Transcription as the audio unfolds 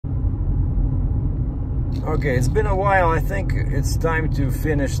Okay, it's been a while. I think it's time to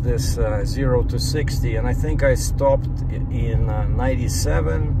finish this 0 to 60, and I think I stopped in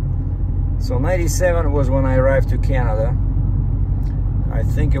 97. So 97 was when I arrived to Canada. I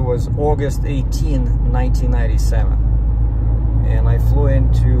think it was August 18, 1997. And I flew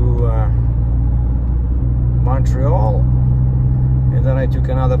into Montreal, and then I took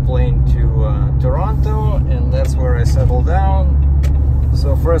another plane to Toronto, and that's where I settled down.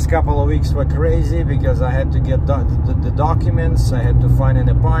 So first couple of weeks were crazy because I had to get the documents, I had to find an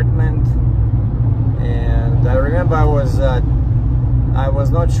apartment, and I remember I was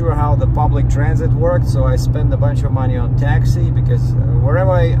not sure how the public transit worked, so I spent a bunch of money on taxi, because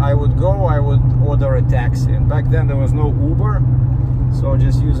wherever I would go, I would order a taxi, and back then there was no Uber, so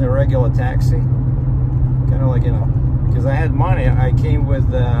just using a regular taxi, kind of like, you know, because I had money. I came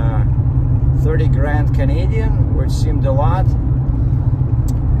with 30 grand Canadian, which seemed a lot.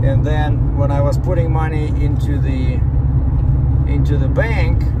 And then when I was putting money into the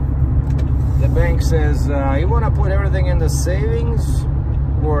bank, the bank says, you want to put everything in the savings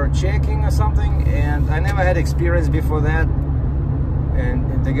or checking or something? And I never had experience before that.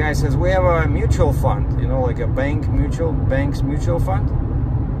 And the guy says, we have a mutual fund, you know, like a bank's mutual fund.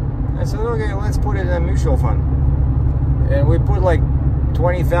 I said, okay, let's put it in a mutual fund. And we put like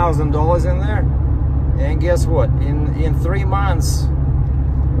 $20,000 in there. And guess what? In 3 months,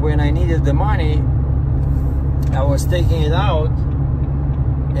 when I needed the money, I was taking it out,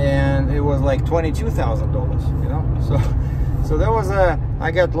 and it was like $22,000, you know. So that was I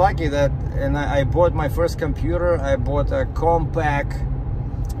got lucky that, and I bought my first computer. I bought a compact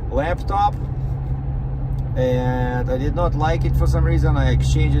laptop, and I did not like it for some reason. I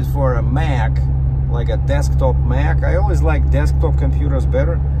exchanged it for a Mac, like a desktop Mac. I always like desktop computers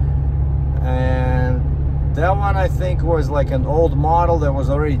better, and that one I think was like an old model that was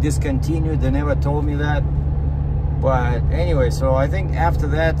already discontinued. They never told me that. But anyway, so I think after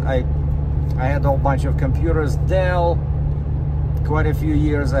that I had a whole bunch of computers. Dell, quite a few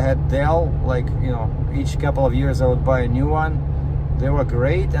years I had Dell, like, you know, each couple of years I would buy a new one. They were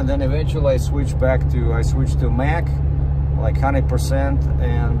great, and then eventually I switched to Mac, like 100%.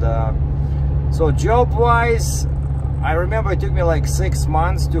 And so job wise, I remember it took me like 6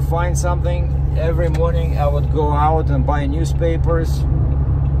 months to find something. Every morning I would go out and buy newspapers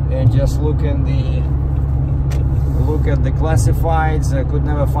and just look at the classifieds. I could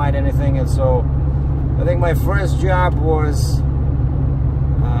never find anything, and so I think my first job was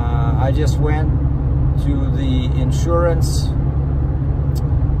I just went to the insurance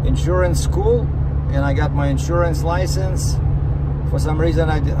school, and I got my insurance license. For some reason,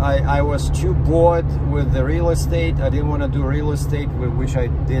 I was too bored with the real estate. I didn't want to do real estate, which I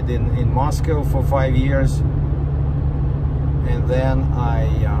did in Moscow for 5 years. And then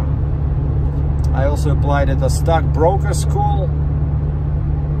I also applied at a stockbroker school.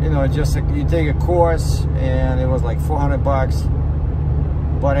 You know, just you take a course, and it was like 400 bucks.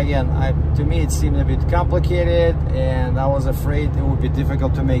 But again, to me it seemed a bit complicated, and I was afraid it would be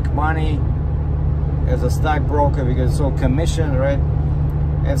difficult to make money as a stockbroker because it's all commission, right?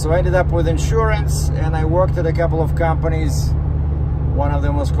 And so I ended up with insurance, and I worked at a couple of companies. One of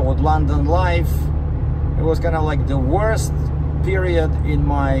them was called London Life. It was kind of like the worst period in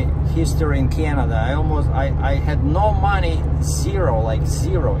my history in Canada. I had no money, zero,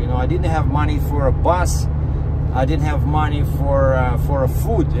 you know. I didn't have money for a bus. I didn't have money for a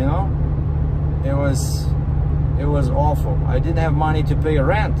food, you know. It was awful. I didn't have money to pay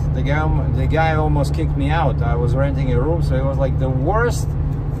rent. The guy almost kicked me out. I was renting a room, so it was like the worst.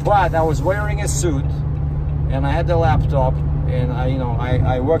 But I was wearing a suit, and I had the laptop, and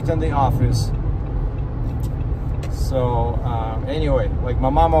I worked in the office. So anyway, like my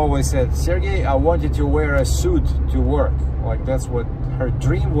mom always said, Sergei, I want you to wear a suit to work. Like that's what her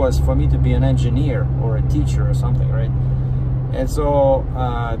dream was, for me to be an engineer or a teacher or something, right? And so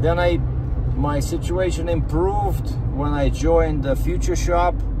then my situation improved when I joined the Future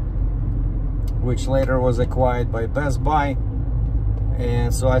Shop, which later was acquired by Best Buy.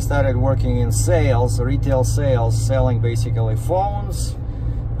 And so I started working in sales, retail sales, selling basically phones,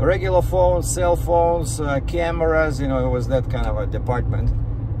 regular phones, cell phones, cameras, you know. It was that kind of a department.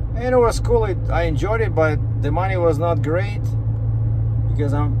 And it was cool. I enjoyed it, but the money was not great,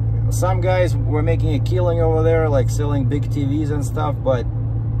 because some guys were making a killing over there, like selling big TVs and stuff, but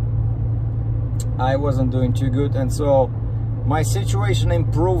I wasn't doing too good. And so my situation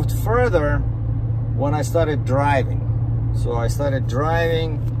improved further when I started driving. So I started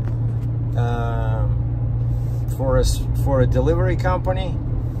driving for a delivery company.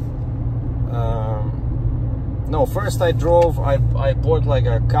 No, first I bought like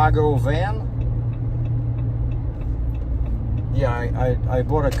a cargo van, yeah, I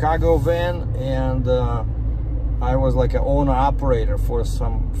bought a cargo van, and I was like an owner operator for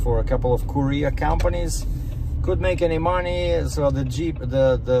a couple of courier companies. Couldn't make any money, so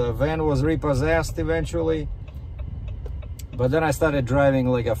the van was repossessed eventually. But then I started driving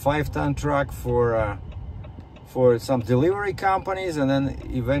like a 5-ton truck for some delivery companies, and then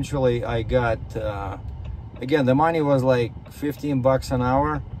eventually I got again, the money was like 15 bucks an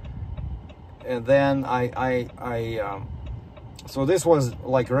hour, and then so this was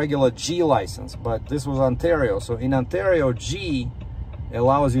like regular G license, but this was Ontario. So in Ontario, G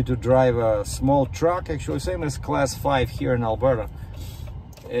allows you to drive a small truck, actually same as class 5 here in Alberta.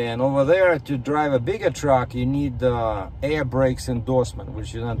 And over there, to drive a bigger truck, you need the air brakes endorsement,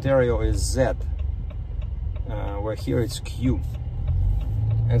 which in Ontario is Z, where here it's Q.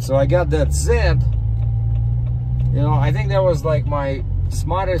 And so I got that Z. You know, I think that was like my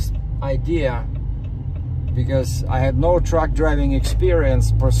smartest idea, because I had no truck driving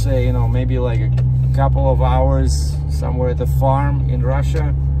experience per se, you know, maybe like a couple of hours somewhere at the farm in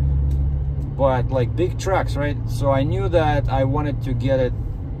Russia, but like big trucks, right? So I knew that I wanted to get it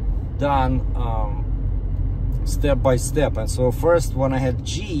done step by step. And so first, when I had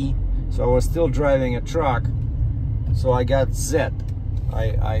G, so I was still driving a truck, so I got Z.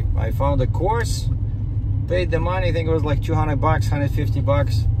 I found a course, paid the money, I think it was like 200 bucks, 150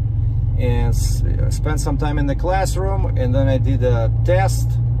 bucks, and spent some time in the classroom, and then I did a test,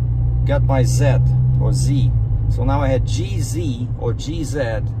 got my Z or Z. So now I had GZ or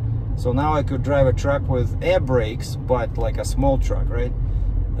GZ, so now I could drive a truck with air brakes, but like a small truck, right?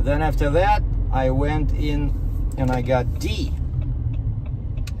 And then after that, I went in and I got D.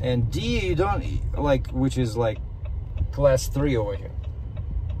 And D, you don't like, which is like class 3 over here.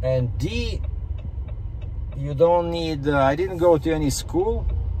 And D, you don't need, I didn't go to any school.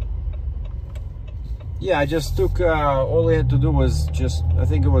 Yeah, I just took, all I had to do was just, I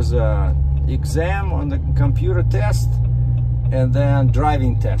think it was exam on the computer test, and then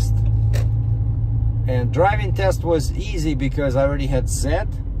driving test. And driving test was easy because I already had Z,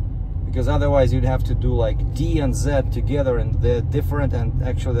 because otherwise you'd have to do like D and Z together, and they're different, and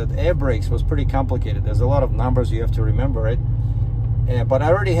actually that air brakes was pretty complicated. There's a lot of numbers you have to remember, right? But I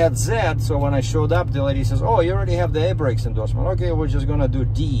already had Z, so when I showed up, the lady says, oh, you already have the air brakes endorsement. Okay, we're just gonna do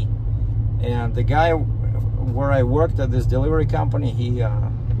D. And the guy where I worked at this delivery company, he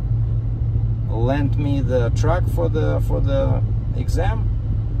lent me the truck for the exam,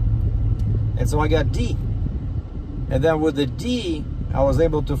 and so I got D. And then with the D, I was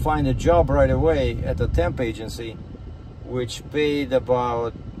able to find a job right away at a temp agency, which paid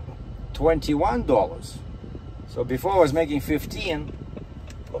about $21. So before I was making 15.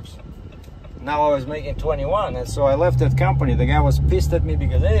 Oops. Now I was making 21, and so I left that company. The guy was pissed at me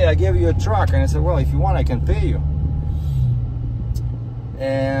because, hey, I gave you a truck, and I said, well, if you want, I can pay you.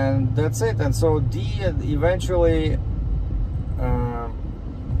 And that's it. And so D, eventually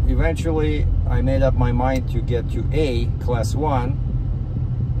I made up my mind to get to A, class 1,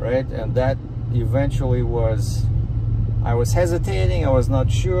 right? And that eventually was, I was hesitating, I was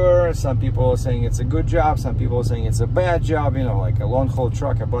not sure. Some people were saying it's a good job, some people were saying it's a bad job, you know, like a long-haul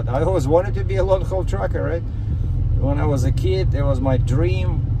trucker. But I always wanted to be a long-haul trucker, right? When I was a kid, it was my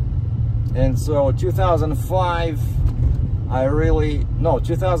dream. And so 2005,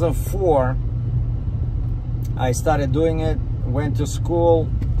 2004, I started doing it, went to school,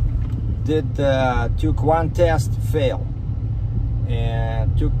 took one test, failed.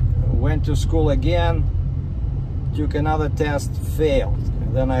 And went to school again, took another test, failed.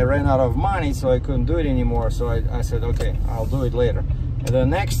 And then I ran out of money, so I couldn't do it anymore. So I said, okay, I'll do it later. And the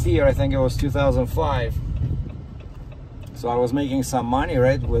next year, I think it was 2005, so I was making some money,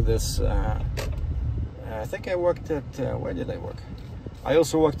 right, with this, I think I worked at, where did I work? I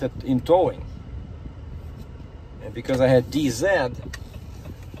also worked in towing. And because I had DZ,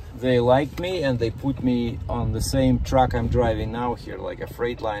 they liked me, and they put me on the same truck I'm driving now here, like a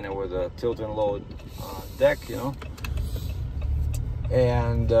Freightliner with a tilt and load deck, you know.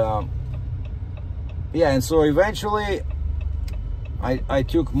 And yeah, and so eventually I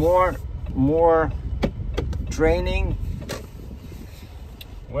took more training,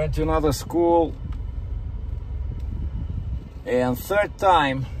 went to another school, and third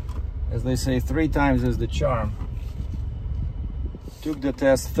time, as they say, 3 times is the charm. Took the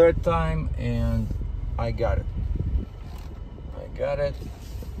test third time, and I got it.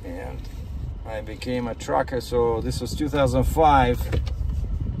 And I became a trucker. So this was 2005.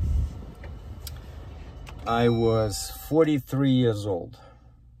 I was 43 years old,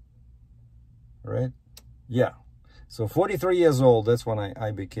 right? Yeah. So 43 years old, that's when I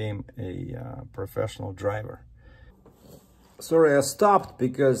became a professional driver. sorry, I stopped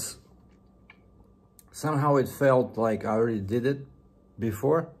because somehow it felt like I already did it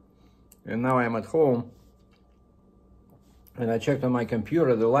before, and now I'm at home and I checked on my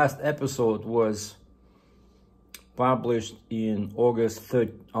computer. The last episode was published in August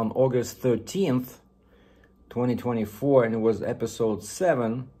 13th, 2024, and it was episode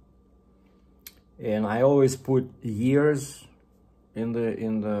 7. And I always put years in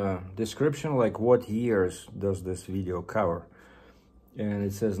the description, like what years does this video cover, and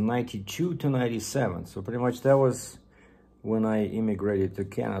it says 92 to 97. So pretty much that was when I immigrated to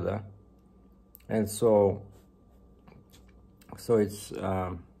Canada. And so it's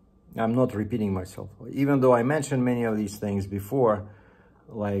I'm not repeating myself, even though I mentioned many of these things before.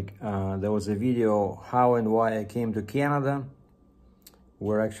 Like there was a video how and why I came to Canada,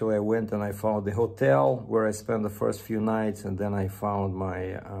 where actually I went and I found the hotel where I spent the first few nights, and then I found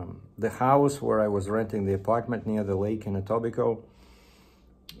my the house where I was renting the apartment near the lake in Etobicoke.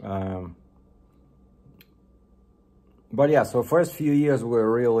 But yeah, so first few years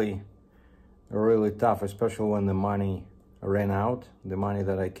were really tough, especially when the money ran out, the money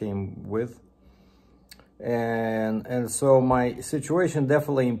that I came with. And so my situation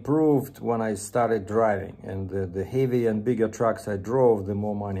definitely improved when I started driving, and the heavier and bigger trucks I drove, the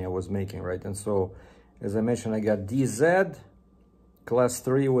more money I was making, right? And so, as I mentioned, I got DZ, class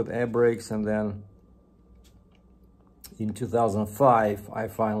 3 with air brakes, and then in 2005, I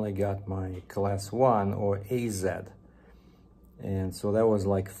finally got my class 1 or AZ. And so that was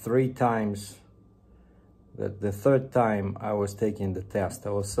like 3 times, the third time I was taking the test. I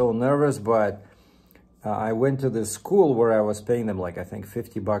was so nervous, but I went to the school where I was paying them like, I think,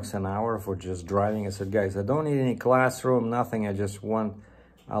 $50 an hour for just driving. I said, guys, I don't need any classroom, nothing. I just want,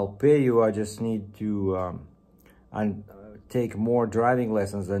 I'll pay you. I just need to take more driving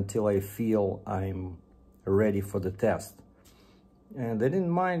lessons until I feel I'm ready for the test. And they didn't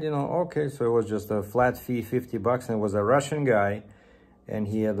mind, you know. Okay, so it was just a flat fee, $50, and it was a Russian guy. And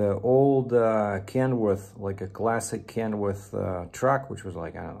he had an old Kenworth, like a classic Kenworth truck, which was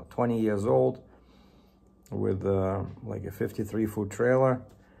like, I don't know, 20 years old, with like a 53-foot trailer.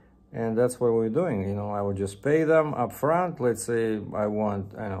 And that's what we were doing. You know, I would just pay them up front. Let's say I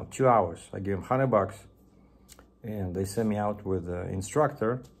want, I don't know, 2 hours. I give them $100, and they send me out with the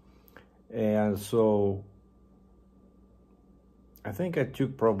instructor. And so I think I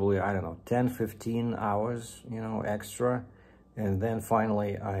took probably, I don't know, 10, 15 hours, you know, extra. And then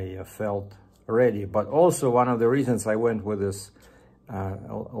finally I felt ready. But also one of the reasons I went with this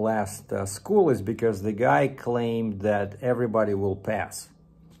last school is because the guy claimed that everybody will pass.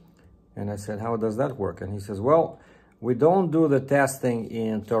 And I said, how does that work? And he says, well, we don't do the testing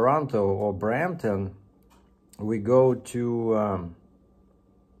in Toronto or Brampton. We go to,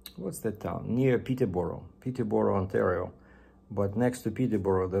 what's that town? Near Peterborough, Ontario. But next to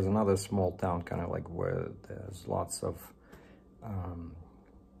Peterborough, there's another small town, kind of like where there's lots of,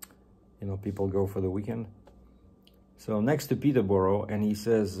 you know, people go for the weekend. So next to Peterborough, and he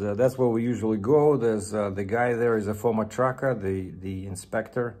says, that's where we usually go. There's the guy there is a former trucker. The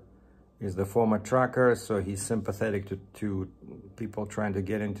inspector is the former trucker, so he's sympathetic to people trying to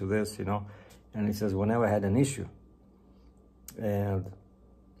get into this, you know. And he says, we never had an issue. And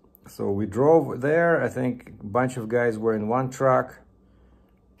so we drove there. I think a bunch of guys were in one truck,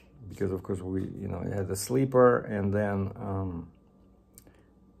 because of course we, you know, had the sleeper, and then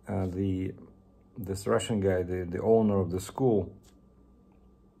this Russian guy, the owner of the school,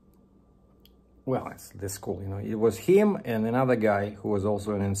 well, it's the school, you know, it was him and another guy who was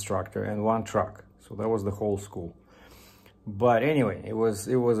also an instructor, and one truck. So that was the whole school. But anyway, it was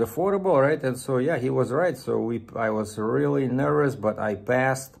affordable, right? And so yeah, he was right. So I was really nervous, but I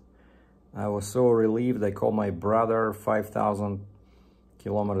passed. I was so relieved. I called my brother 5,000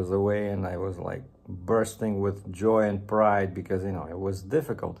 kilometers away, and I was like bursting with joy and pride, because, you know, it was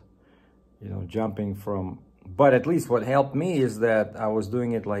difficult, you know, jumping from, but at least what helped me is that I was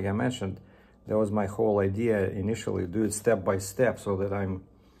doing it, like I mentioned, that was my whole idea initially, do it step by step, so that I'm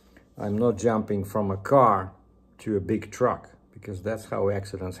not jumping from a car to a big truck, because that's how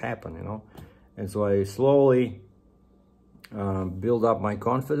accidents happen, you know. And so I slowly build up my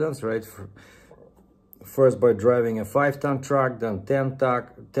confidence, right? First by driving a 5-ton truck, then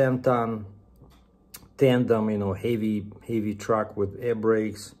 10-ton tandem, you know, heavy truck with air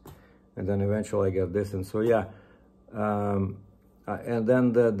brakes, and then eventually I got this. And so yeah, and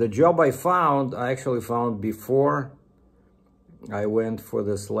then the job I actually found before I went for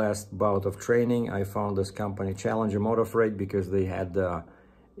this last bout of training. I found this company, Challenger Motor Freight, because they had,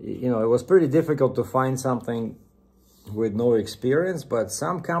 you know, it was pretty difficult to find something with no experience, but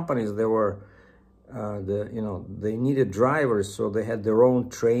some companies, they were they needed drivers, so they had their own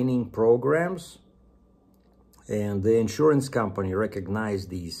training programs, and the insurance company recognized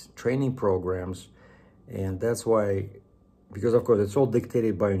these training programs, and that's why, because of course it's all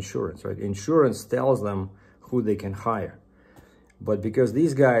dictated by insurance, right? Insurance tells them who they can hire, but because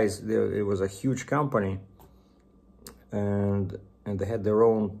these guys, it was a huge company, and they had their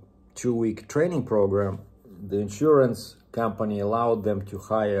own 2-week training program, the insurance company allowed them to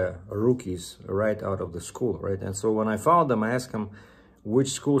hire rookies right out of the school, right? And so when I found them, I asked them,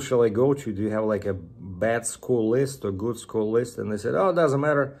 which school shall I go to? Do you have like a bad school list or good school list? And they said, oh, it doesn't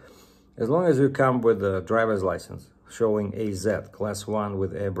matter, as long as you come with a driver's license showing AZ, class 1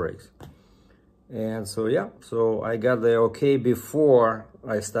 with air brakes. And so, yeah, so I got the okay before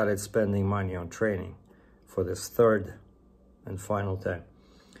I started spending money on training for this third and final time.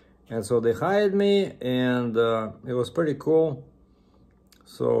 And so they hired me, and it was pretty cool.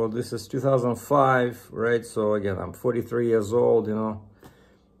 So this is 2005, right? So again, I'm 43 years old, you know,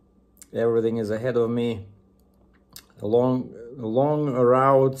 everything is ahead of me. Long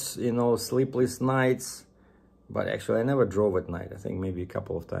routes, you know, sleepless nights, but actually I never drove at night. I think maybe a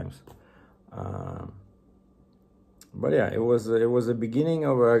couple of times. But yeah, it was a beginning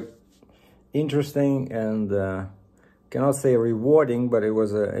of a interesting and cannot say rewarding, but it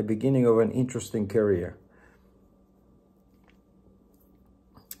was a beginning of an interesting career.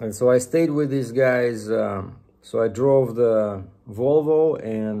 And so I stayed with these guys. So I drove the Volvo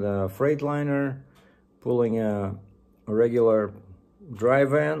and the Freightliner, pulling a regular dry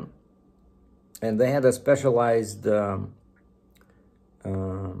van, and they had a specialized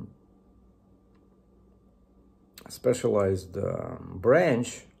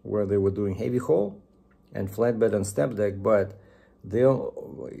branch where they were doing heavy haul and flatbed and step deck, but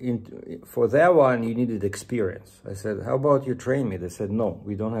for that one you needed experience. I said, how about you train me? They said, no,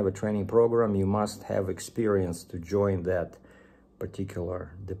 we don't have a training program. You must have experience to join that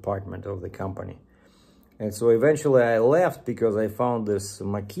particular department of the company. And so eventually I left because I found this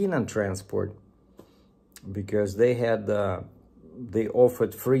McKinnon Transport, because they had they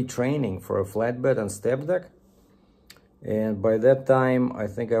offered free training for a flatbed and step deck. And by that time, I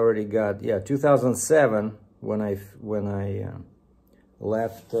think I already got, yeah, 2007 when I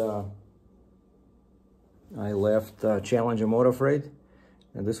left Challenger Motor Freight,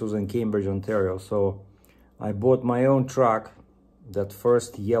 and this was in Cambridge, Ontario. So I bought my own truck, that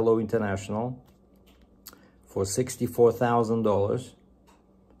first yellow International, for $64,000.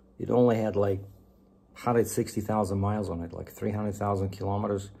 It only had like 160,000 miles on it, like 300,000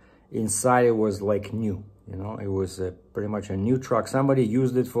 kilometers. Inside it was like new. You know, it was pretty much a new truck. Somebody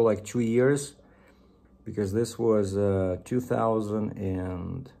used it for like 2 years, because this was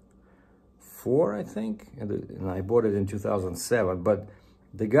 2004, I think, and I bought it in 2007. But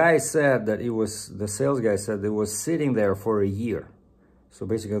the guy said that it was, the sales guy said it was sitting there for a year. So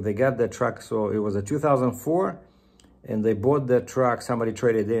basically they got the truck, so it was a 2004, and they bought that truck, somebody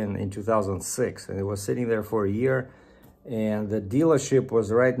traded in 2006, and it was sitting there for a year. And the dealership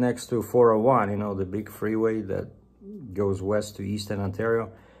was right next to 401, you know, the big freeway that goes west to eastern Ontario.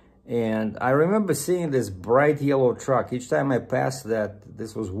 And I remember seeing this bright yellow truck. Each time I passed that,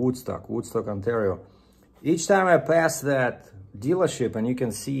 this was Woodstock, Ontario. Each time I passed that dealership, and you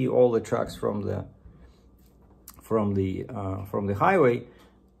can see all the trucks from the highway,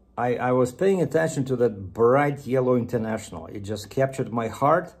 I was paying attention to that bright yellow International. It just captured my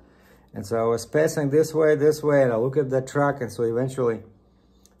heart. And so I was passing this way, and I look at that truck, and so eventually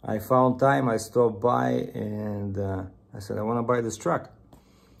I found time, I stopped by, and I said, I want to buy this truck.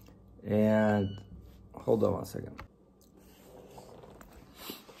 And hold on one second.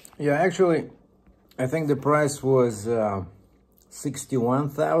 Yeah, actually, I think the price was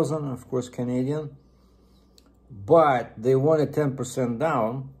 $61,000, of course, Canadian, but they wanted 10%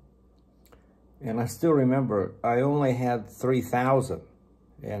 down, and I still remember I only had $3,000.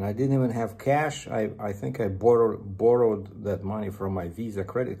 And I didn't even have cash. I think I borrowed that money from my Visa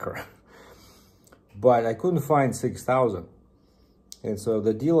credit card. But I couldn't find $6,000. And so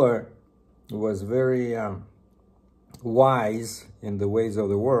the dealer was very wise in the ways of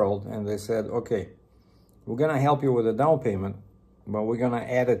the world. And they said, okay, we're going to help you with the down payment, but we're going to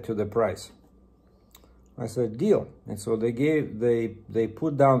add it to the price. I said, deal. And so they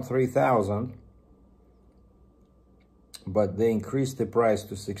put down $3,000. But they increased the price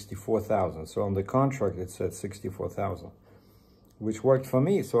to $64,000. So on the contract, it said $64,000, which worked for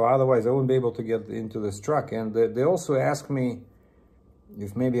me. So otherwise, I wouldn't be able to get into this truck. And they also asked me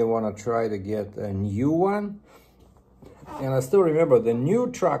if maybe I want to try to get a new one. And I still remember the new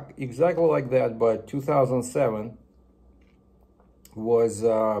truck, exactly like that, but 2007. was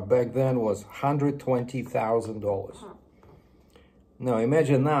back then was $120,000. Now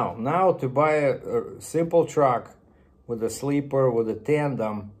imagine now to buy a simple truck with a sleeper, with a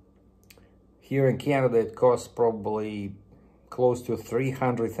tandem, here in Canada it costs probably close to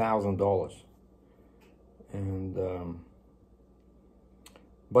 $300,000. And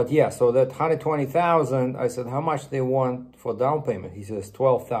but yeah, so that $120,000, I said, how much they want for down payment? He says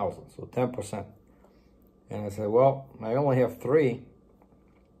 $12,000, so 10%. And I said, well, I only have 3.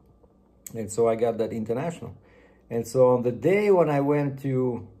 And so I got that International. And so on the day when I went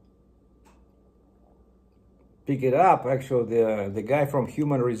to pick it up, actually the guy from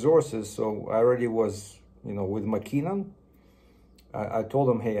Human Resources, so I already was, you know, with McKinnon. I told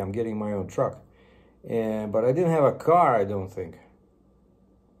him, hey, I'm getting my own truck. But I didn't have a car, I don't think.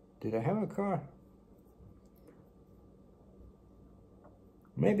 Did I have a car?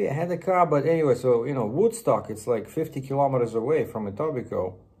 Maybe I had a car, but anyway, so, you know, Woodstock, it's like 50 kilometers away from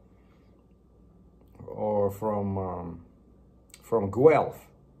Etobicoke, or from Guelph.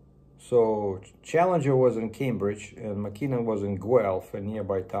 So Challenger was in Cambridge, and McKinnon was in Guelph, a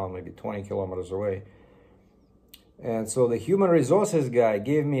nearby town, maybe 20 kilometers away. And so the Human Resources guy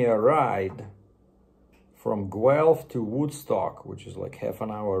gave me a ride from Guelph to Woodstock, which is like half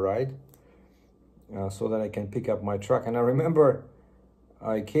an hour ride, so that I can pick up my truck. And I remember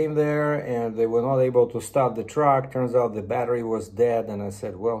I came there and they were not able to start the truck. Turns out the battery was dead. And I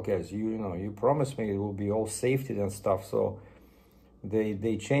said, well, guys, you know, you promised me it will be all safety and stuff. So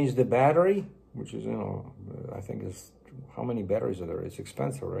they changed the battery, which is, you know, I think is, how many batteries are there? It's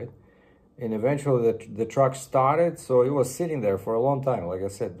expensive, right? And eventually the truck started. So it was sitting there for a long time. Like I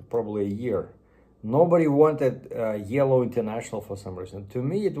said, probably a year. Nobody wanted yellow International for some reason. To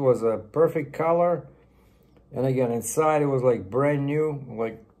me, it was a perfect color. And again, inside it was like brand new.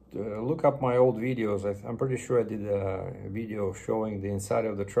 Like, look up my old videos. I'm pretty sure I did a video showing the inside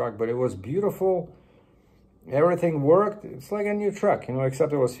of the truck, but it was beautiful. Everything worked. It's like a new truck, you know,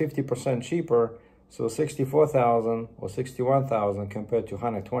 except it was 50% cheaper. So 64,000 or 61,000 compared to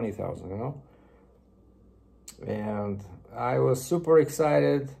 120,000, you know. And I was super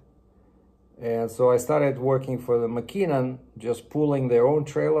excited. And so I started working for the McKinnon, just pulling their own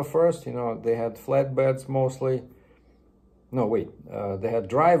trailer first. You know, they had flatbeds mostly. No, wait, they had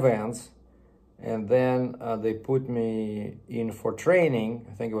dry vans. And then they put me in for training.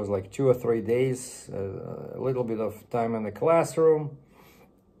 I think it was like 2 or 3 days, a little bit of time in the classroom.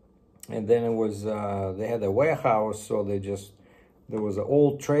 And then it was, they had a warehouse, so there was an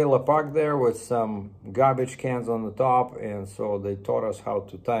old trailer parked there with some garbage cans on the top. And so they taught us how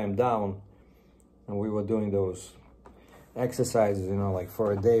to tie them down. And we were doing those exercises, you know, like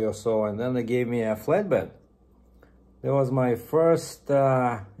for a day or so. And then they gave me a flatbed. That was my first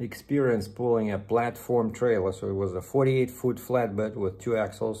experience pulling a platform trailer. So it was a 48-foot flatbed with 2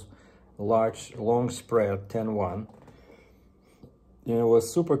 axles, large, long spread, 10-1. And it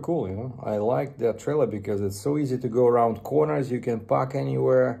was super cool, you know. I liked that trailer because it's so easy to go around corners. You can park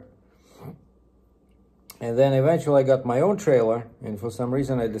anywhere. And then eventually I got my own trailer, and for some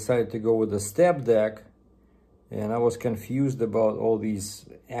reason I decided to go with a step deck, and I was confused about all these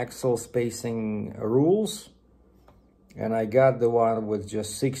axle spacing rules, and I got the one with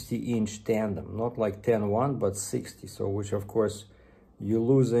just 60-inch tandem, not like 10-1, but 60, so which of course you're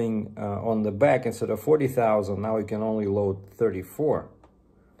losing on the back. Instead of 40,000, now you can only load 34,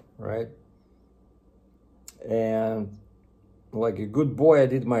 right? And like a good boy, I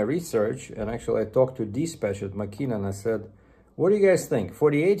did my research, and actually I talked to dispatch at McKinnon. I said, what do you guys think,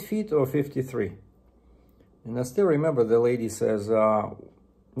 48 feet or 53? And I still remember the lady says, no,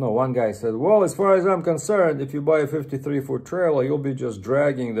 one guy said, well, as far as I'm concerned, if you buy a 53-foot trailer, you'll be just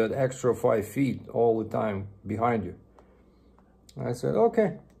dragging that extra 5 feet all the time behind you. I said,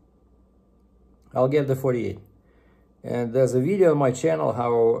 okay, I'll get the 48. And there's a video on my channel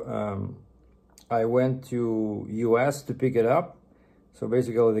how I went to US to pick it up. So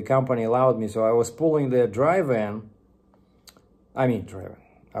basically the company allowed me. So I was pulling the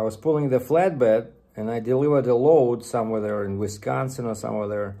I was pulling the flatbed, and I delivered a load somewhere there in Wisconsin or somewhere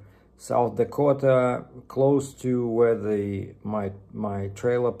there, South Dakota, close to where my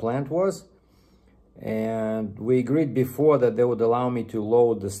trailer plant was. And we agreed before that they would allow me to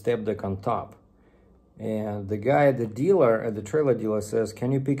load the step deck on top. And the guy at the dealer, at the trailer dealer, says,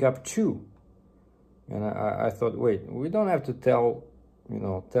 can you pick up 2? And I thought, wait, we don't have to tell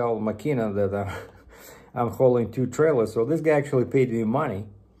McKinnon that I'm hauling 2 trailers. So this guy actually paid me money.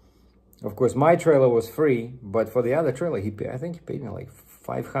 Of course, my trailer was free, but for the other trailer, I think he paid me like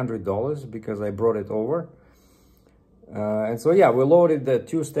 $500 because I brought it over. And so, yeah, we loaded the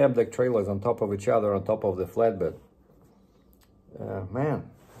 2 step deck trailers on top of each other, on top of the flatbed. Man,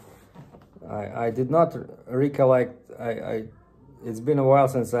 I did not recollect. It's been a while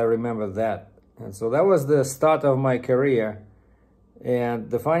since I remember that. And so that was the start of my career. And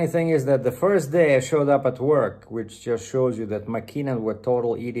the funny thing is that the first day I showed up at work, which just shows you that McKinnon were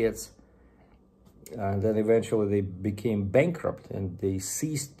total idiots. And then eventually they became bankrupt and they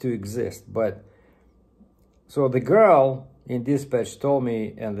ceased to exist. But so the girl in dispatch told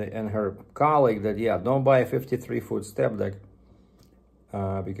me and her colleague that, yeah, don't buy a 53-foot step deck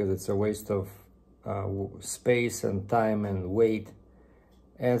because it's a waste of space and time and weight.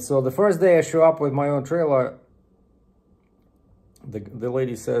 And so the first day I show up with my own trailer, the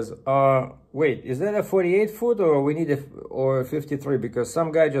lady says, wait, is that a 48-foot or we need or a 53? Because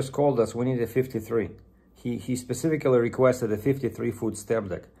some guy just called us, we need a 53. He specifically requested a 53-foot step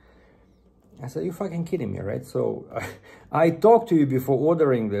deck. I said, you fucking kidding me, right? So I talked to you before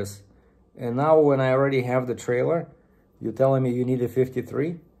ordering this, and now when I already have the trailer, you're telling me you need a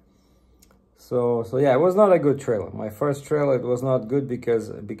 53? So yeah, it was not a good trailer. My first trailer, it was not good because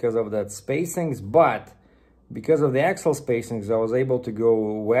of that spacings, but because of the axle spacings, I was able to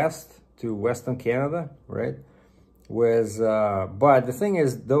go west to Western Canada, right? But the thing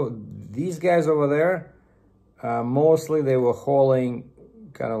is, though, these guys over there, mostly they were hauling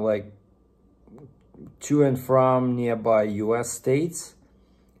kind of like to and from nearby US states.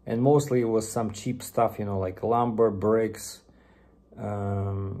 And mostly it was some cheap stuff, you know, like lumber, bricks,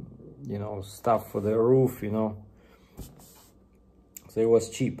 you know, stuff for the roof, you know. So it was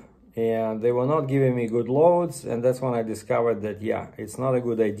cheap. And they were not giving me good loads, and that's when I discovered that, yeah, it's not a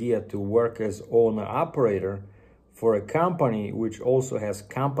good idea to work as owner-operator for a company which also has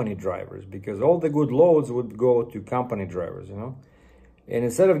company drivers, because all the good loads would go to company drivers, you know. And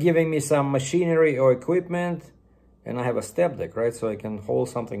instead of giving me some machinery or equipment, and I have a step deck, right, so I can hold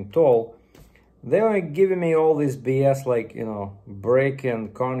something tall, they were giving me all this BS, like, you know, brick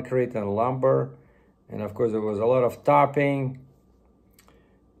and concrete and lumber, and of course there was a lot of topping.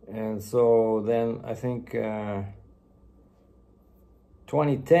 And so then I think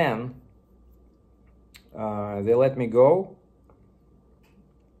 2010, they let me go.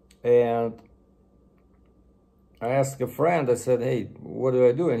 And I asked a friend, I said, hey, what do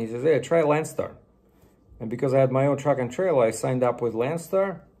I do? And he says, hey, try Landstar. And because I had my own truck and trailer, I signed up with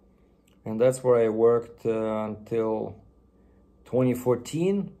Landstar. And that's where I worked until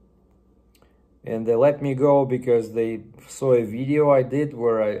 2014. And they let me go because they saw a video I did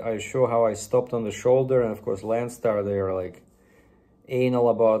where I show how I stopped on the shoulder. And of course, Landstar, they are like anal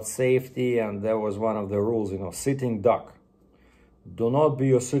about safety. And that was one of the rules, you know, sitting duck. Do not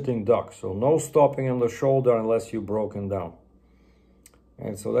be a sitting duck. So no stopping on the shoulder unless you're broken down.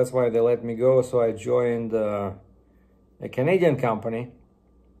 And so that's why they let me go. So I joined a Canadian company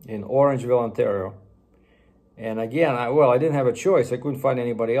in Orangeville, Ontario. And again, I didn't have a choice. I couldn't find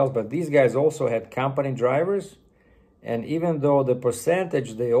anybody else. But these guys also had company drivers. And even though the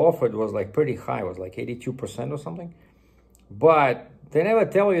percentage they offered was like pretty high, it was like 82% or something. But they never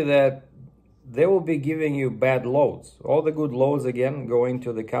tell you that they will be giving you bad loads. All the good loads, again, going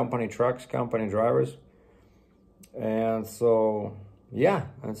to the company trucks, company drivers. And so, yeah.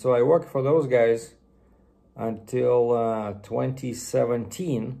 And so I worked for those guys until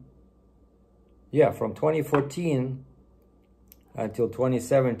 2017. Yeah, from 2014 until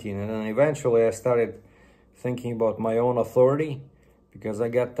 2017. And then eventually I started thinking about my own authority because I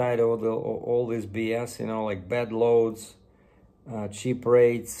got tired of all this BS, you know, like bad loads, cheap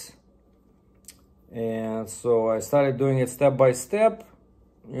rates. And so I started doing it step by step,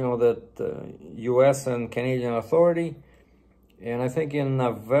 you know, that US and Canadian authority. And I think in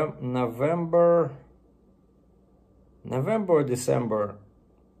November or December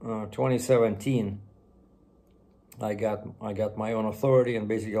 2017, I got my own authority, and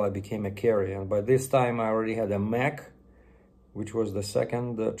basically I became a carrier. And by this time I already had a Mac, which was the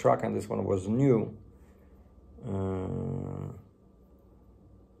second truck, and this one was new.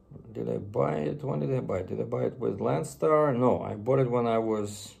 Did I buy it? When did I buy it? Did I buy it with Landstar? No, I bought it when I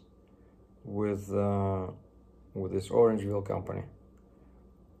was with this Orangeville company.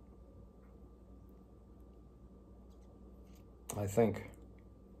 I think.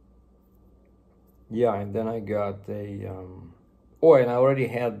 Yeah, and then I got a... oh, and I already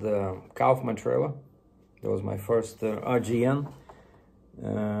had the Kaufman trailer. That was my first RGN.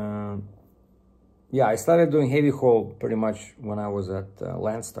 Yeah, I started doing heavy haul pretty much when I was at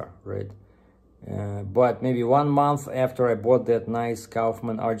Landstar, right? But maybe 1 month after I bought that nice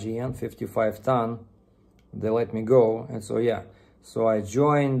Kaufman RGN 55 ton, they let me go. And so, yeah, so I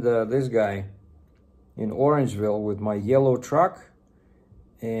joined this guy in Orangeville with my yellow truck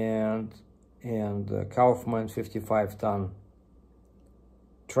and Kaufman 55 ton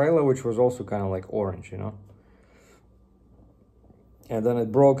trailer, which was also kind of like orange, you know. And then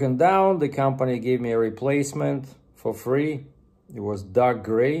it broken down. The company gave me a replacement for free. It was dark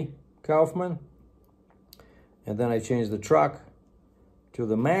gray Kaufman. And then I changed the truck to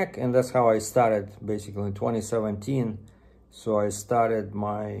the Mack, and that's how I started basically in 2017. So I started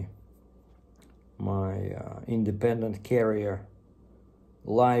my independent carrier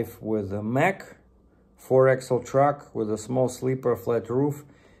life with a Mack 4-axle truck with a small sleeper flat roof.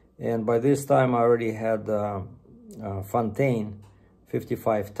 And by this time I already had Fontaine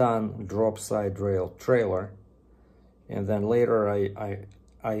 55-ton drop side rail trailer. And then later I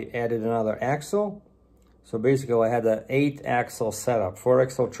added another axle. So basically I had an 8-axle setup,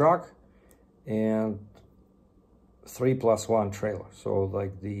 4-axle truck and 3+1 trailer. So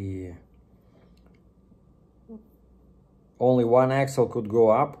like the only one axle could go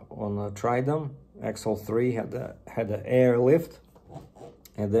up on the Tridom. Axle 3 had the air lift,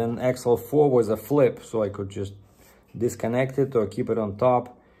 and then axle 4 was a flip, so I could just disconnect it or keep it on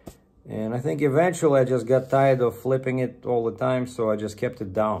top. And I think eventually I just got tired of flipping it all the time, so I just kept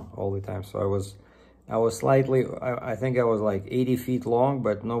it down all the time. So I was slightly, I think I was like 80 feet long,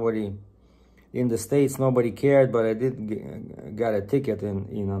 but nobody in the States, nobody cared. But I did got a ticket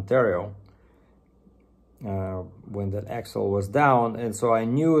in Ontario when that axle was down. And so I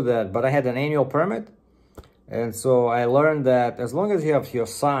knew that, but I had an annual permit. And so I learned that as long as you have your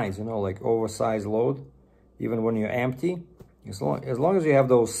signs, you know, like oversized load, even when you're empty, as long as you have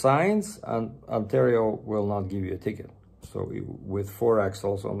those signs, Ontario will not give you a ticket. So with 4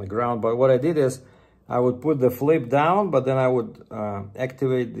 axles on the ground. But what I did is I would put the flip down, but then I would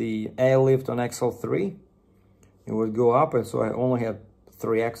activate the airlift on axle 3. It would go up, and so I only had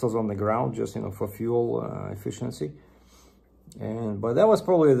 3 axles on the ground, just, you know, for fuel efficiency. But that was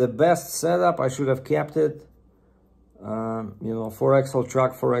probably the best setup. I should have kept it. You know, 4-axle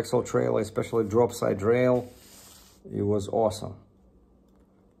truck, 4-axle trailer, especially drop side rail. It was awesome.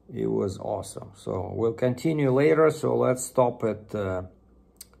 It was awesome. So we'll continue later. So let's stop at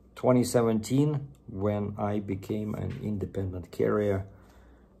 2017, when I became an independent carrier,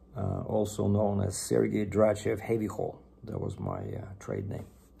 also known as Sergei Dratchev Heavy Haul. That was my trade name.